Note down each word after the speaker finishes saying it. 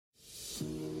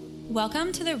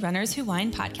Welcome to the Runners Who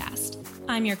Whine podcast.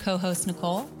 I'm your co-host,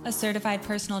 Nicole, a certified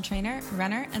personal trainer,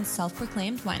 runner, and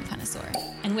self-proclaimed wine connoisseur.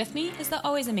 And with me is the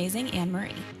always amazing Anne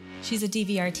Marie. She's a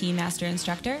DVRT master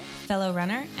instructor, fellow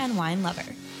runner, and wine lover.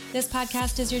 This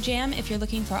podcast is your jam if you're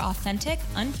looking for authentic,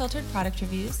 unfiltered product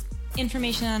reviews,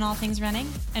 information on all things running,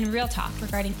 and real talk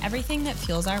regarding everything that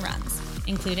fuels our runs,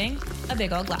 including a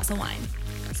big old glass of wine.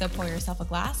 So pour yourself a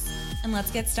glass, and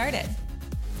let's get started.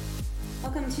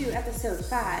 Welcome to episode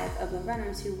 5 of the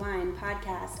Runners Who Whine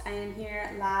podcast. I am here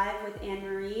live with Anne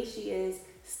Marie. She is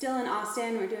still in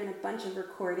Austin. We're doing a bunch of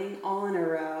recording all in a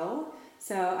row.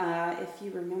 So if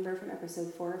you remember from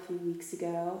episode 4 a few weeks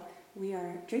ago, we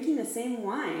are drinking the same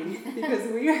wine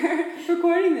because we are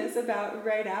recording this about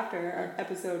right after our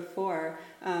episode 4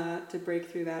 to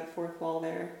break through that fourth wall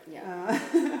there. Yeah.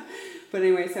 But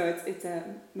anyway, so it's a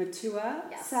Matua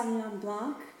Sauvignon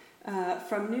Blanc.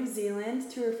 From New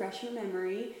Zealand to refresh your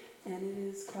memory, and it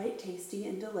is quite tasty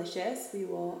and delicious. We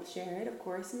will share it, of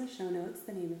course, in the show notes,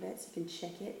 the name of it, so you can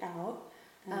check it out.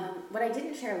 What I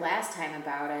didn't share last time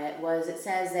about it was it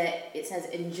says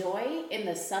enjoy in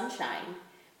the sunshine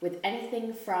with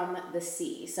anything from the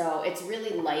sea. So it's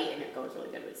really light and it goes really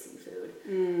good with seafood.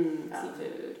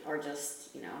 Seafood. Or just,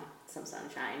 some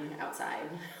sunshine outside,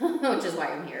 which is why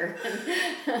I'm here.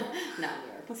 Not in New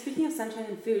York. Well, speaking of sunshine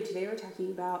and food, today we're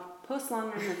talking about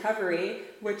post-long run recovery,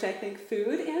 which I think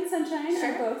food and sunshine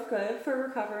are both good for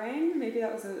recovering. Maybe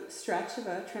that was a stretch of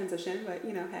a transition, but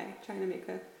hey, trying to make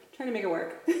it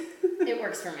work. It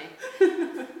works for me.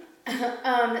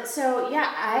 I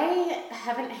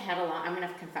haven't had I'm going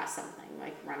to confess something,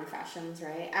 like run fashions,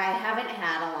 right? I haven't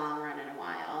had a long run in a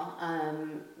while,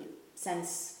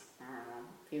 since, I don't know,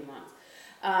 a few months.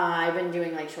 I've been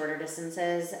doing like shorter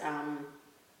distances,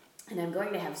 and I'm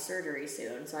going to have surgery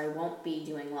soon, so I won't be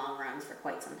doing long runs for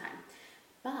quite some time.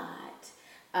 But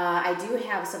I do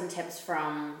have some tips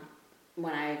from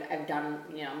when I've done,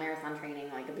 marathon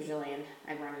training, like a bajillion.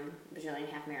 I've run a bajillion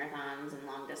half marathons and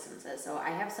long distances. So I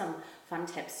have some fun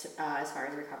tips as far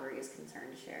as recovery is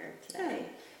concerned to share today. Good.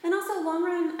 And also long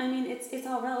run, it's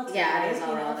all relative. Yeah, right? it is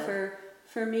all relative.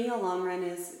 For me, a long run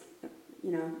is,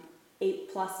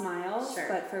 8+ miles. Sure.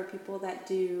 But for people that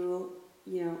do,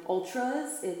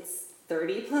 ultras, it's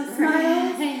 30+ miles.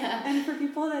 Yeah. And for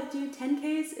people that do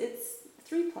 10Ks, it's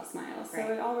 3+ miles. So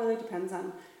it all really depends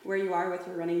on where you are with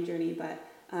your running journey. But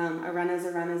a run is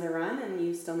a run is a run, and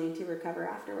you still need to recover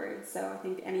afterwards. So I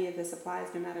think any of this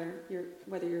applies no matter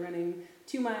whether you're running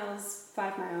 2 miles,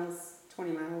 5 miles,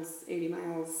 20 miles, 80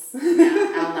 miles.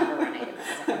 Yeah, I'll never run 80 miles.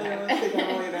 I don't think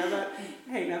I'm either, but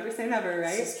hey, never say never,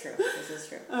 right? This is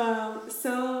true.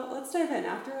 So let's dive in.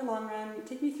 After a long run,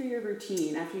 take me through your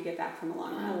routine after you get back from a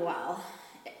long run. Well,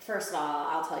 first of all,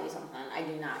 I'll tell you something. I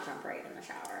do not jump right in the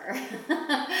shower.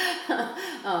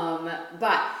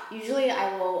 But usually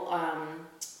I will,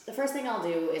 the first thing I'll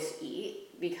do is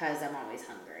eat because I'm always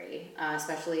hungry,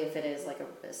 especially if it is like a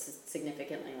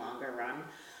significantly longer run.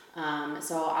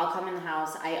 So I'll come in the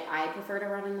house. I prefer to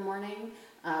run in the morning.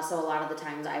 So a lot of the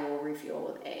times I will refuel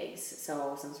with eggs.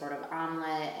 So some sort of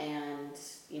omelet and,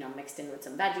 mixed in with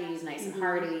some veggies, nice and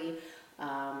hearty.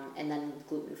 And then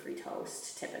gluten-free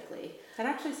toast, typically. That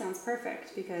actually sounds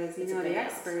perfect because, the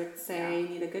experts say you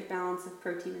need a good balance of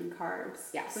protein and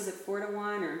carbs. Yes. Was it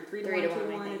 4-1 or 3-1,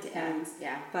 2-1? It depends.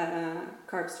 Yeah. But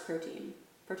carbs to protein.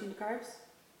 Protein to carbs?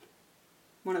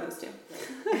 One of those two.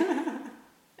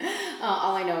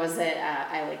 All I know is that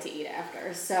I like to eat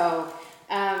after. So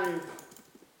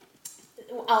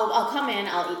I'll come in,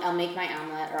 I'll make my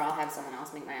omelet, or I'll have someone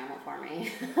else make my omelet for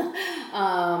me.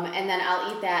 And then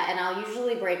I'll eat that, and I'll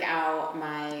usually break out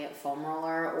my foam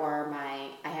roller or I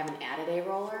have an Add-A-Day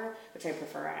roller, which I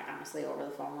prefer, honestly, over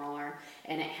the foam roller.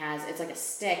 And it's like a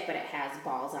stick, but it has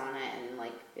balls on it, and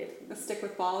A stick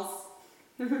with balls?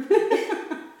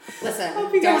 Listen,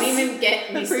 don't even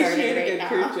get me started right now. Appreciate a good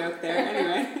crude joke there,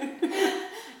 anyway.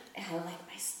 I like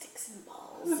my sticks and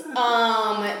balls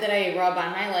that I rub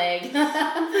on my leg.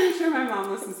 I'm pretty sure my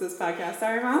mom listens to this podcast.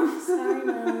 Sorry, Mom. Sorry,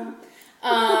 Mom.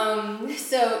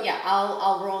 So yeah,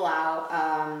 I'll roll out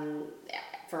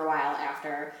for a while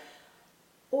after,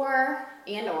 or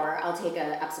I'll take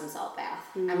a Epsom salt bath.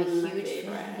 I'm a huge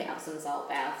fan of Epsom salt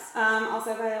baths.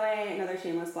 Also, by the way, another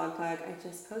shameless blog plug. I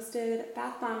just posted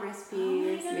bath bomb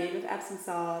recipes made with Epsom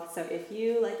salt. So if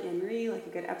you, like Anne Marie, like a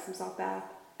good Epsom salt bath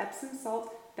after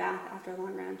a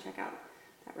long run, check out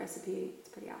that recipe. It's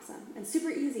pretty awesome and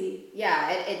super easy.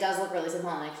 Yeah, it does look really simple.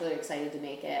 I'm actually excited to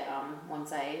make it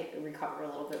once I recover a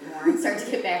little bit more and start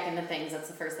to get back into things. That's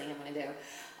the first thing I'm going to do.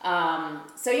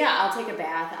 I'll take a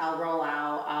bath, I'll roll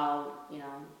out, I'll,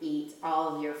 eat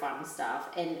all of your fun stuff.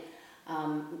 And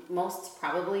Most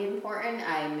probably important,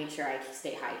 I make sure I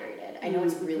stay hydrated. I know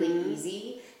it's really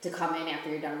easy to come in after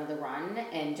you're done with a run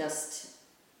and just,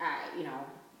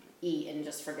 eat and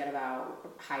just forget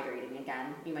about hydrating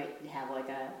again. You might have like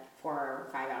a 4 or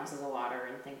 5 ounces of water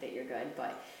and think that you're good,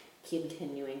 but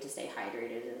continuing to stay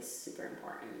hydrated is super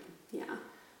important.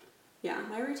 Yeah,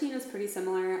 my routine is pretty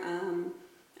similar.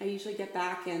 I usually get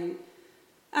back, and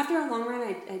after a long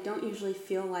run, I don't usually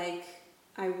feel like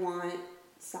I want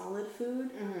solid food.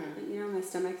 My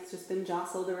stomach's just been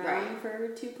jostled around for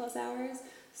 2+ hours.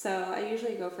 So I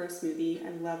usually go for a smoothie. I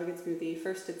love a good smoothie.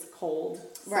 First, it's cold.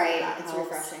 So it's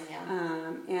refreshing,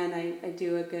 and I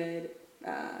do a good,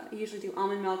 I usually do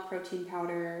almond milk, protein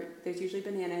powder. There's usually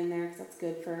banana in there because that's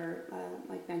good for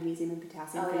like magnesium and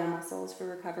potassium for your muscles for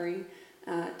recovery.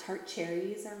 Tart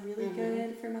cherries are really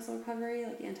good for muscle recovery,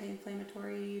 like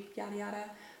anti-inflammatory, yada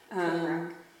yada.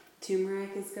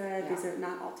 Turmeric is good. These are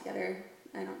not all together.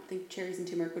 I don't think cherries and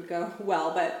turmeric would go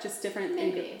well, but just different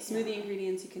smoothie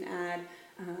ingredients you can add.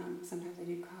 Sometimes I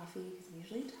do coffee because I'm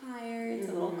usually tired. It's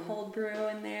a little cold brew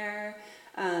in there.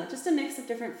 Just a mix of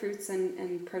different fruits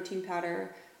and protein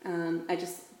powder. I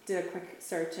just did a quick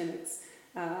search, and it's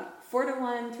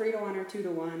 4-to-1, 3-to-1, or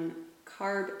 2-to-1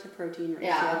 carb to protein ratio.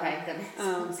 Yeah, okay,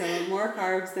 good. So more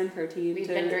carbs than protein. We've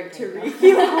been drinking.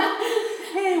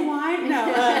 Hey, wine?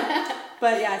 No.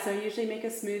 But yeah, so I usually make a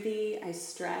smoothie, I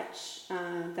stretch,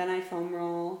 then I foam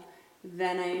roll,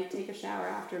 then I take a shower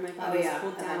after my body's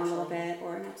cooled down a little bit,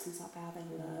 or an Epsom salt bath. I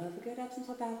love a good Epsom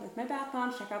salt bath with my bath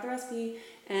bombs. Check out the recipe.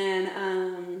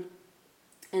 And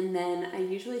then I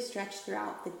usually stretch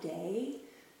throughout the day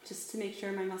just to make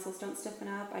sure my muscles don't stiffen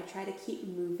up. I try to keep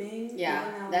moving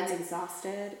even though I'm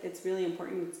exhausted. It's really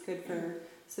important. It's good for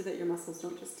so that your muscles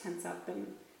don't just tense up and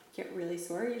get really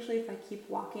sore. Usually if I keep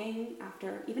walking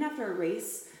even after a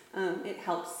race, it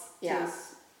helps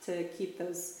to keep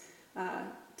those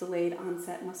delayed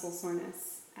onset muscle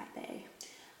soreness at bay.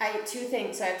 I have 2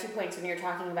 things. So I have 2 points when you're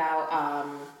talking about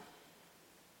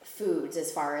foods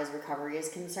as far as recovery is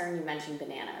concerned. You mentioned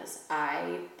bananas.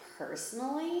 I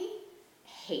personally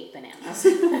hate bananas.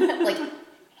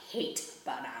 Hate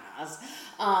bananas.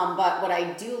 But what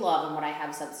I do love and what I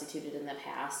have substituted in the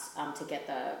past to get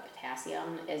the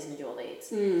potassium is Medjool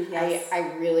dates.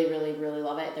 I really, really, really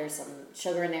love it. There's some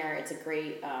sugar in there. It's a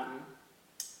great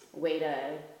way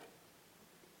to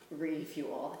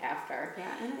refuel after.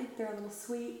 Yeah, and they're a little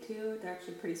sweet too. They're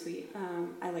actually pretty sweet.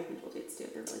 I like Medjool dates too.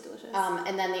 They're really delicious.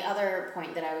 And then the other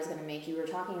point that I was going to make, you were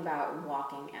talking about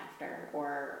walking after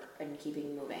and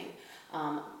keeping moving.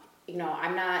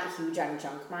 I'm not huge on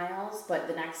junk miles, but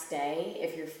the next day,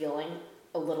 if you're feeling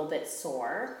a little bit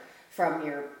sore from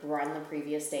your run the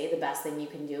previous day, the best thing you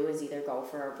can do is either go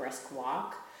for a brisk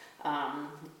walk,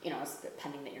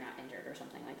 pending that you're not injured or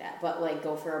something like that, but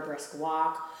go for a brisk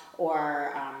walk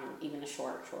or even a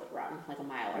short run, like a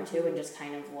mile or 2, and just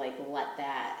kind of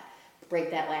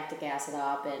break that lactic acid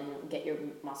up and get your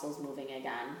muscles moving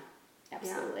again.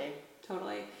 Absolutely. Yeah,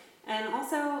 totally. And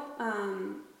also,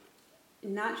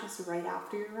 not just right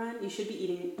after your run. You should be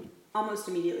eating almost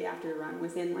immediately after your run,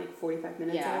 within 45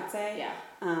 minutes, I would say,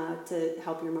 to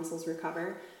help your muscles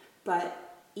recover. But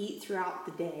eat throughout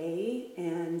the day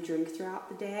and drink throughout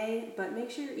the day, but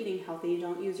make sure you're eating healthy.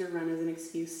 Don't use your run as an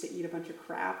excuse to eat a bunch of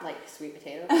crap. Like sweet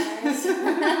potato fries.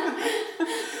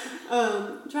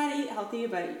 Try to eat healthy,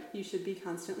 but you should be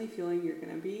constantly feeling you're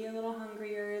going to be a little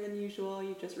hungrier than usual.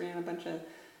 You just ran a bunch of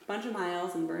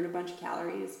miles and burned a bunch of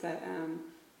calories, but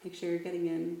make sure you're getting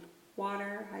in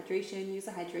water, hydration. Use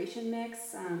a hydration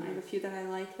mix. I have a few that I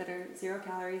like that are 0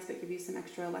 calories but give you some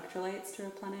extra electrolytes to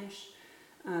replenish.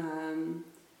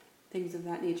 Things of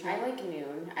that nature. I like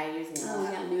Noon. I use Noon. Oh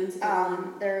yeah, Noon's a good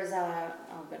one. There's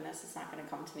oh goodness, it's not going to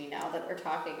come to me now that we're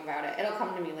talking about it. It'll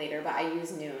come to me later, but I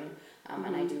use Noon,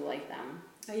 and I do like them.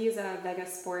 I use a Vega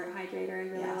Sport hydrator. I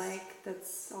really like.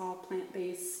 That's all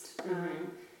plant-based.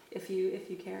 If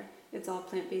you care. It's all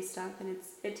plant-based stuff, and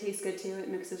it tastes good too. It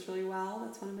mixes really well.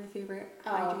 That's one of my favorite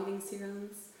hydrating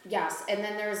serums. Yes, and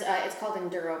then there's it's called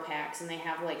Enduro Packs, and they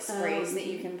have sprays that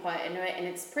you can put into it, and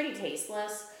it's pretty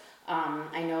tasteless.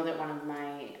 I know that one of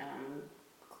my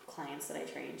clients that I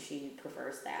train, she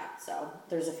prefers that. So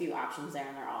there's a few options there,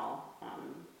 and they're all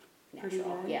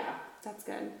natural. Yeah, that's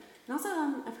good. And also,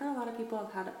 I've heard a lot of people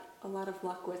have had a lot of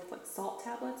luck with salt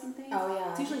tablets and things. Oh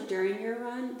yeah, it's usually during your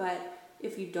run, but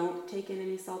if you don't take in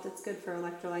any salt, it's good for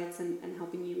electrolytes and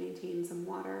helping you maintain some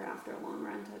water after a long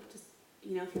run to just,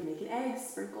 if you're making eggs,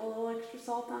 sprinkle a little extra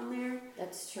salt on there.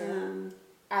 That's true.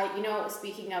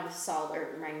 Speaking of salt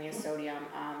or magnesium, sodium,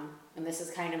 and this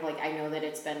is kind of like, I know that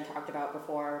it's been talked about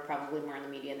before, probably more in the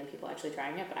media than people actually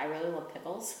trying it, but I really love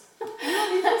pickles.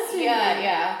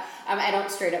 Yeah. I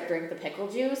don't straight up drink the pickle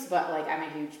juice, but like I'm a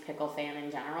huge pickle fan in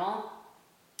general.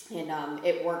 And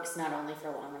it works not only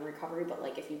for long run recovery, but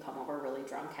like if you come over really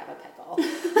drunk, have a pickle.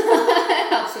 It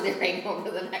helps with your hangover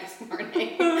the next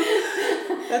morning.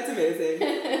 That's amazing.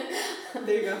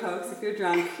 There you go, folks. If you're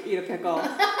drunk, eat a pickle.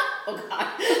 Oh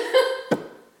God.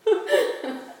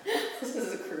 This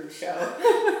is a crude show.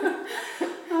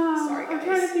 Sorry, guys. I'm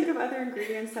trying to think of other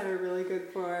ingredients that are really good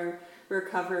for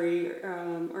recovery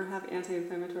or have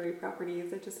anti-inflammatory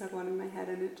properties. I just had one in my head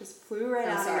and it just flew right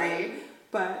out of me.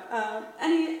 But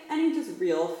any just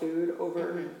real food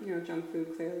over junk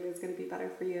food clearly is going to be better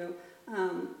for you.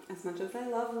 As much as I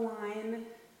love wine,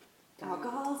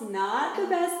 alcohol's not the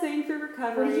best thing for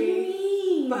recovery. What do you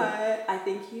mean? But I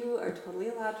think you are totally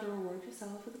allowed to reward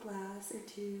yourself with a glass or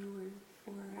 2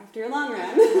 or 4 after your long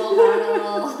run.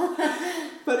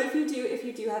 But if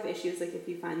you do have issues, like if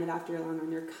you find that after your long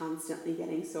run you're constantly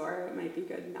getting sore, it might be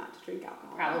good not to drink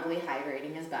alcohol. Probably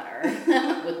hydrating is better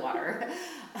with water.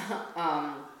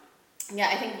 Yeah,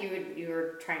 I think you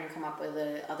were trying to come up with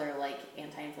other like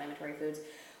anti-inflammatory foods.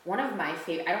 One of my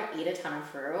favorite, I don't eat a ton of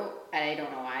fruit. I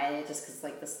don't know why, just because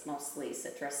like this mostly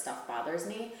citrus stuff bothers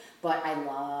me, but I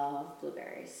love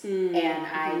blueberries. And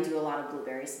I do a lot of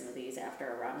blueberry smoothies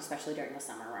after a run, especially during the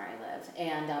summer where I live.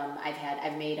 And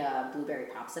I've made blueberry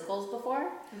popsicles before.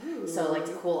 Ooh. So like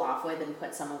to cool off with and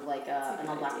put some of like an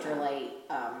electrolyte,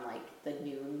 like the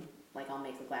Noon. Like I'll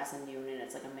make a glass of Noon and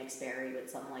it's like a mixed berry with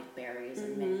some like berries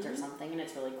and mint or something, and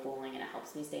it's really cooling and it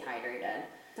helps me stay hydrated.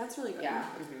 That's really good. Yeah.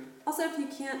 Also, if you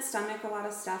can't stomach a lot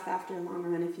of stuff after a long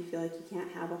run, if you feel like you can't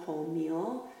have a whole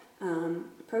meal,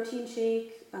 protein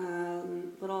shake,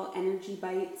 little energy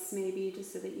bites maybe,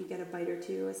 just so that you get a bite or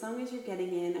two. As long as you're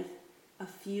getting in a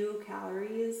few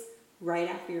calories right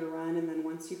after your run, and then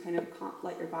once you kind of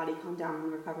let your body calm down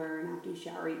and recover, and after you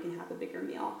shower, you can have a bigger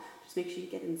meal. Just make sure you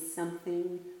get in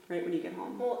something right when you get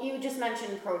home. Well, you just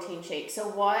mentioned protein shake. So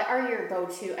what are your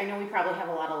go-to? I know we probably have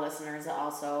a lot of listeners that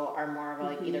also are more of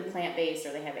like either plant-based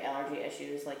or they have allergy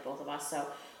issues like both of us. So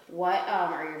what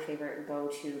are your favorite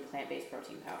go-to plant-based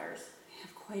protein powders? I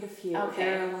have quite a few. Okay.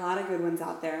 There are a lot of good ones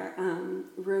out there.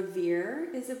 Revere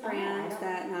is a brand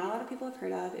that not a lot of people have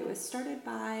heard of. It was started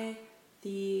by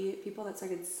the people that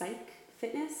started Psych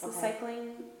Fitness, the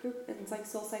cycling group. It's like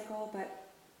Soul Cycle, but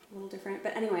a little different.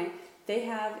 But anyway, they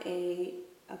have a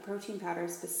protein powder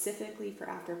specifically for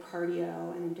after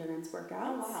cardio and endurance workouts.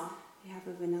 Oh, wow. They have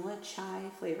a vanilla chai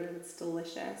flavor that's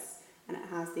delicious, and it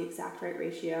has the exact right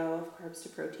ratio of carbs to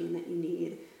protein that you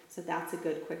need. So that's a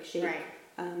good quick shake. Right.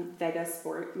 Vega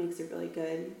Sport makes a really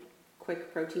good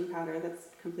quick protein powder that's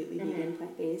completely vegan,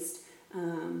 plant-based.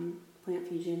 Plant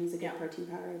Fusion is a good protein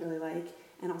powder I really like.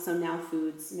 And also Now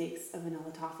Foods makes a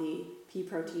vanilla toffee pea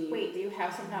protein. Wait, do you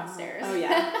have some downstairs? Oh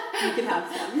yeah, you can have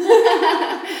some.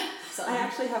 I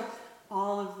actually have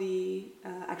all of the,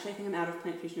 actually I think I'm out of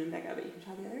Plant Fusion and Vega, but you can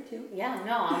try the other two. Yeah,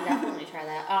 no, I'll definitely try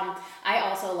that. I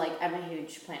also I'm a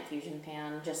huge Plant Fusion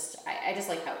fan. I just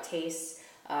like how it tastes.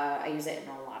 I use it in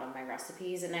a lot of my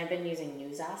recipes, and I've been using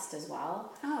New Zest as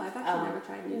well. Oh, I've actually never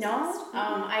tried New Zest. No?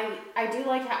 I do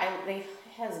like how it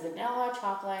has vanilla,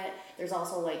 chocolate. There's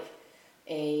also like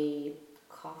a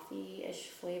coffee-ish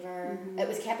flavor. It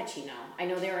was cappuccino. I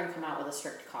know they were going to come out with a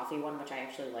strict coffee one, which I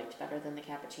actually liked better than the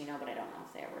cappuccino, but I don't know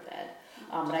if they ever did.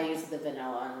 But I use the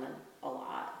vanilla a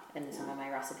lot in some of my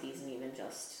recipes, and even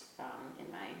just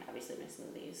in my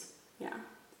smoothies. Yeah,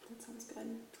 that sounds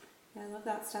good. Yeah, I love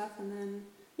that stuff. And then,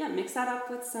 mix that up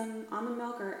with some almond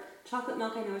milk or chocolate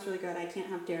milk. I know is really good. I can't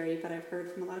have dairy, but I've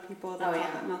heard from a lot of people that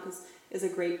chocolate milk is a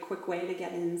great quick way to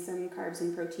get in some carbs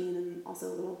and protein, and also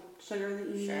a little sugar that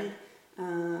you need.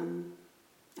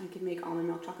 I could make almond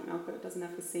milk, chocolate milk, but it doesn't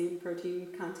have the same protein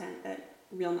content that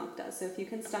real milk does. So if you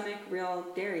can stomach real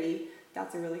dairy,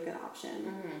 that's a really good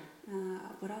option.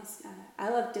 What else? I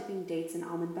love dipping dates in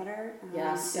almond butter.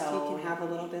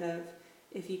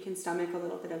 If you can stomach a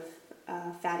little bit of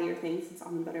fattier things, since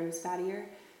almond butter is fattier,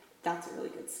 that's a really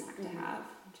good snack to have.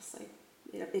 Just like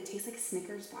it tastes like a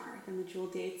Snickers bar. Then the Jewel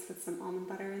dates with some almond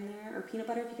butter in there, or peanut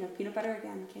butter. If you can have peanut butter,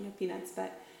 again, you can't have peanuts,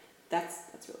 but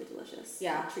that's really delicious.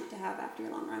 Yeah, a treat to have after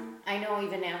your long run. I know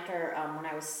even after when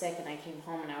I was sick and I came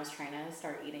home and I was trying to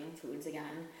start eating foods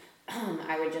again,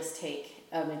 I would just take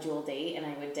a Medjool date and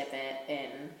I would dip it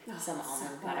in some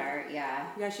almond butter. Yeah.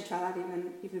 You guys should try that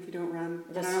even if you don't run.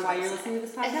 I don't know why you're listening to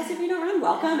this podcast if you don't run.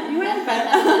 Welcome anyway.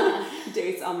 But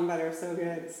dates, almond butter, so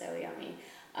good. So yummy.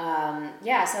 So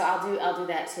I'll do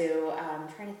that too. I'm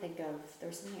trying to think of, there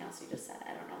was something else you just said.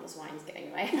 I don't know. This wine's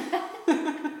getting away.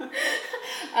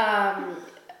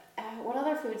 what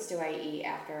other foods do I eat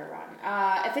after a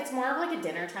run? If it's more of like a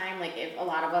dinner time, like if a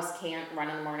lot of us can't run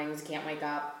in the mornings, can't wake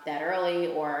up that early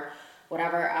or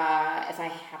whatever, if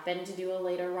I happen to do a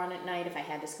later run at night, if I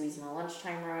had to squeeze in a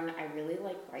lunchtime run, I really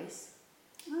like rice.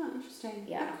 Oh, interesting.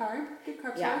 Yeah. Good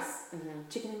carb Yeah. source. Mm-hmm.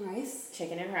 Chicken and rice.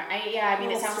 Chicken and rice. I mean,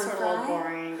 it sounds sort of a little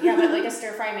boring. Yeah, but like a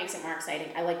stir fry makes it more exciting.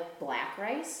 I like black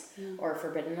rice or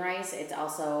forbidden rice. It's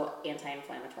also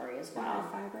anti-inflammatory as well.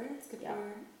 Fiber. It's good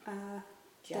for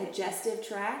digestive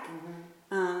tract.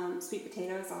 Mm-hmm. Sweet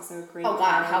potato is also a great. Oh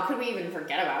God, how could we even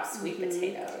forget about sweet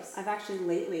potatoes? I've actually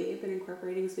lately been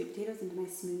incorporating sweet potatoes into my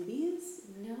smoothies.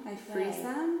 No I freeze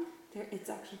them. It's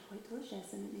actually quite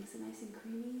delicious and it makes it nice and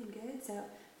creamy and good. So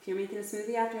if you're making a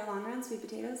smoothie after a long run, sweet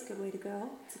potatoes, good way to go.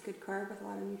 It's a good carb with a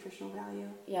lot of nutritional value.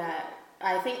 Yeah,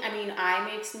 I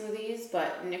make smoothies,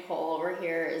 but Nicole over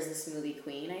here is the smoothie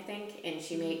queen, I think, and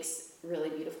she makes really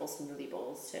beautiful smoothie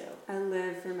bowls too. I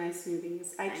live for my smoothies.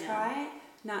 I try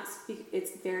not speak.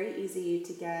 It's very easy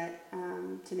to get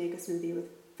to make a smoothie with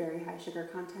very high sugar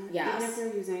content. Yes. Even if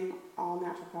you're using all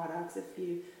natural products, if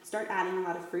you start adding a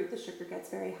lot of fruit, the sugar gets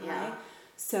very high. Yeah.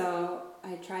 So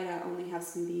I try to only have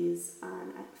smoothies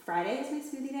on Friday is my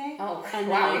smoothie day. Oh, and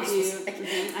wow.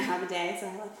 then I have a day, so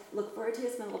I look forward to it.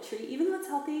 It's my little treat, even though it's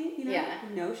healthy. You know,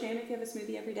 no shame if you have a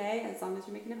smoothie every day, as long as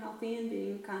you're making them healthy and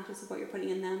being conscious of what you're putting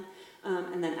in them.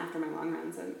 And then after my long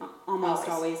runs, I'm almost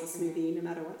always a smoothie, no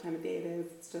matter what time of day it is.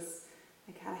 It's just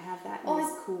I gotta have that. And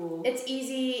it's cool. It's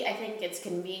easy. I think it's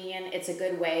convenient. It's a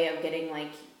good way of getting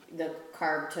like the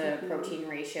carb to protein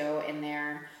ratio in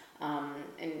there.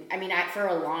 And I mean, for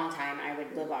a long time, I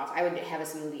would have a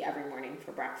smoothie every morning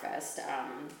for breakfast.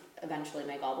 Eventually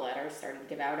my gallbladder started to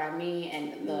give out on me,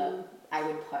 and I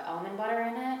would put almond butter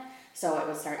in it. So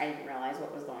I didn't realize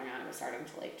what was going on. It was starting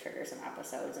to like trigger some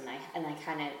episodes, and I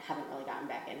kind of haven't really gotten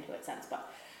back into it since.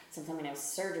 But since I'm going to have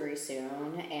surgery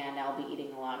soon, and I'll be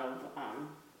eating a lot of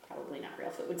probably not real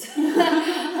foods,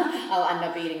 I'll end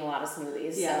up eating a lot of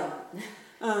smoothies. Yeah.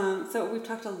 So we've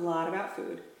talked a lot about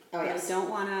food. Oh yes. I don't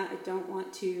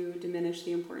want to diminish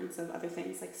the importance of other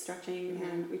things like stretching,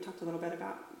 and we talked a little bit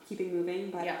about keeping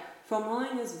moving, but foam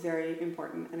rolling is very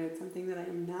important, and it's something that I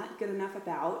am not good enough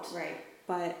about. Right.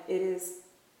 But it is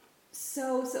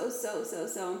so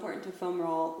important to foam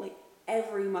roll like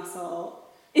every muscle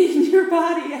in your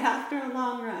body after a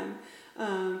long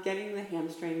run. Getting the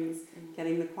hamstrings,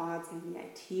 getting the quads, getting the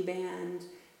IT band,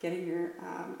 getting your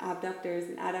abductors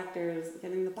and adductors,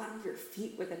 getting the bottom of your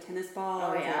feet with a tennis ball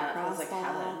or a lacrosse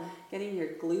ball, getting your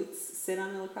glutes sit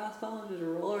on a lacrosse ball and just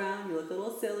roll around. You look a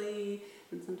little silly,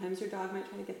 and sometimes your dog might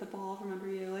try to get the ball from under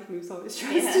you, like Moose always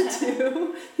tries to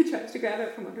do. He tries to grab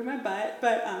it from under my butt,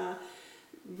 but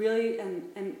really,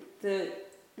 and the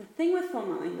thing with foam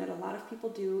rolling that a lot of people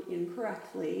do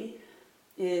incorrectly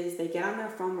is they get on their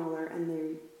foam roller and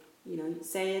they,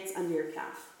 say it's under your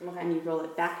calf, and you roll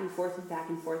it back and forth and back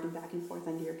and forth and back and forth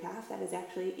under your calf. That is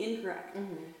actually incorrect.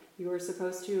 You are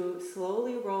supposed to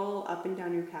slowly roll up and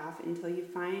down your calf until you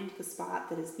find the spot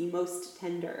that is the most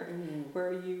tender,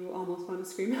 where you almost want to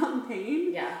scream out in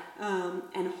pain. Yeah.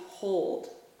 And hold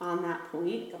on that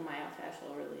point. The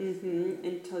myofascial release.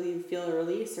 Until you feel a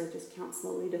release, or just count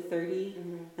slowly to 30.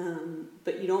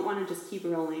 But you don't want to just keep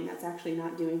rolling. That's actually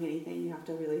not doing anything. You have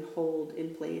to really hold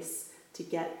in place to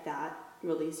get that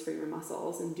release for your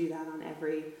muscles, and do that on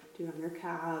do it on your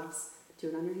calves, do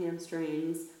it on your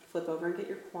hamstrings, flip over and get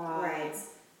your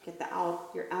quads, get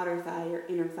your outer thigh, your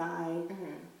inner thigh,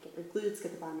 get your glutes,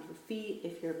 get the bottom of your feet.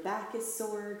 If your back is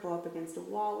sore, go up against a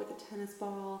wall with a tennis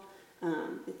ball.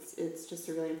 It's just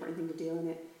a really important thing to do,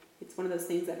 and it's one of those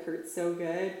things that hurts so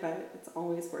good, but it's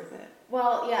always worth it.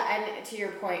 Well, yeah, and to your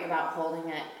point about holding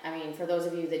it, I mean, for those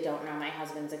of you that don't know, my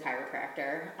husband's a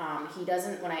chiropractor. He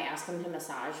doesn't, when I ask him to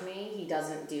massage me, he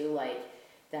doesn't do like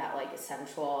that like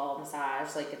sensual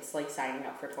massage, like it's like signing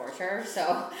up for torture.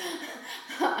 So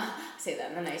I say that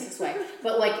in the nicest way,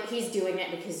 but like he's doing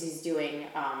it because he's doing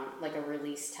like a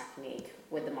release technique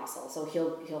with the muscle. So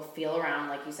he'll feel around,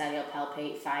 like you said, he'll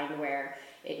palpate, find where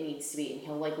it needs to be, and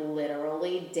he'll like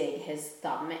literally dig his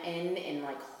thumb in and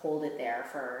like hold it there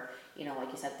for,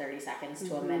 like you said, 30 seconds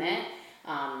to a minute,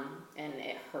 and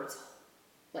it hurts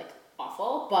like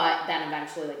awful, but then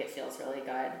eventually like it feels really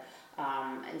good.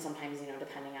 And sometimes,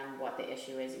 depending on what the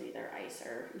issue is, you either ice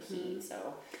or heat.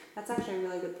 So that's actually a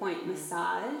really good point.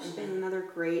 Massage is another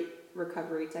great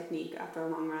recovery technique after a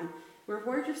long run.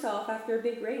 Reward yourself after a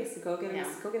big race. Go get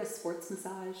a sports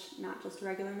massage, not just a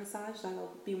regular massage.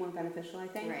 That'll be more beneficial, I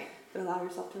think. Right. But allow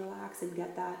yourself to relax and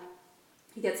get that.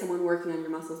 You get someone working on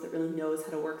your muscles that really knows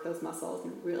how to work those muscles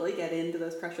and really get into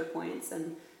those pressure points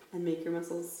and and make your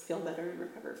muscles feel better and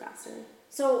recover faster.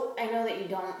 So I know that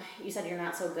you said you're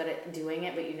not so good at doing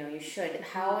it, but you know you should.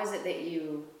 How is it that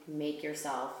you make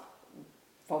yourself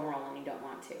foam roll when you don't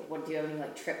want to? What, do you have any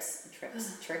like tricks?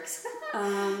 Tricks?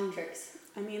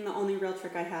 I mean, the only real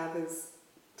trick I have is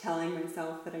telling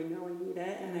myself that I know I need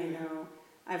it, and I know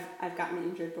I've gotten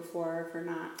injured before for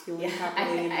not fueling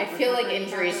properly. I feel like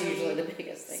injury is usually the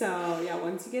biggest thing. So yeah,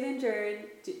 once you get injured,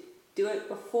 do it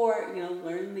before,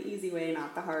 learn the easy way,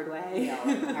 not the hard way. Yeah,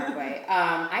 learn the hard way.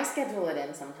 I schedule it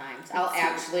in sometimes. I'll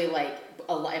actually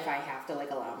if I have to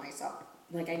allow myself,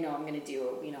 I know I'm gonna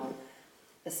do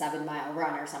the 7-mile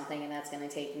run or something, and that's gonna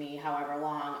take me however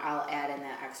long. I'll add in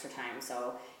that extra time.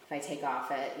 So if I take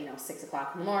off at 6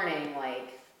 o'clock in the morning,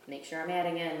 make sure I'm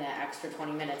adding in that extra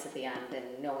 20 minutes at the end,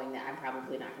 and knowing that I'm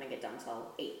probably not gonna get done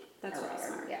till 8. That's or really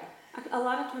whatever. smart. Yeah. A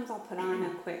lot of times I'll put on a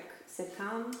quick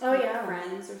sitcom Oh, with yeah.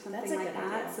 friends or something That's a like good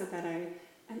that, idea. so that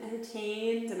I'm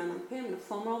entertained, and I'm like, okay, I'm going to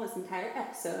foam roll this entire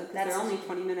episode, because That's they're only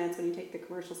 20 minutes when you take the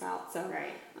commercials out, so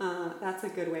Right. That's a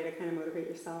good way to kind of motivate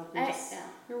yourself and just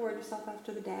reward yourself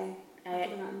after the day,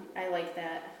 after the run. I like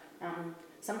that.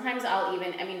 Sometimes I'll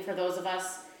even, for those of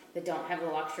us that don't have the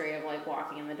luxury of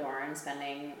walking in the door and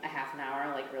spending a half an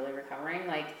hour really recovering,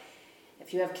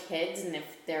 if you have kids and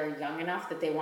if they're young enough that they want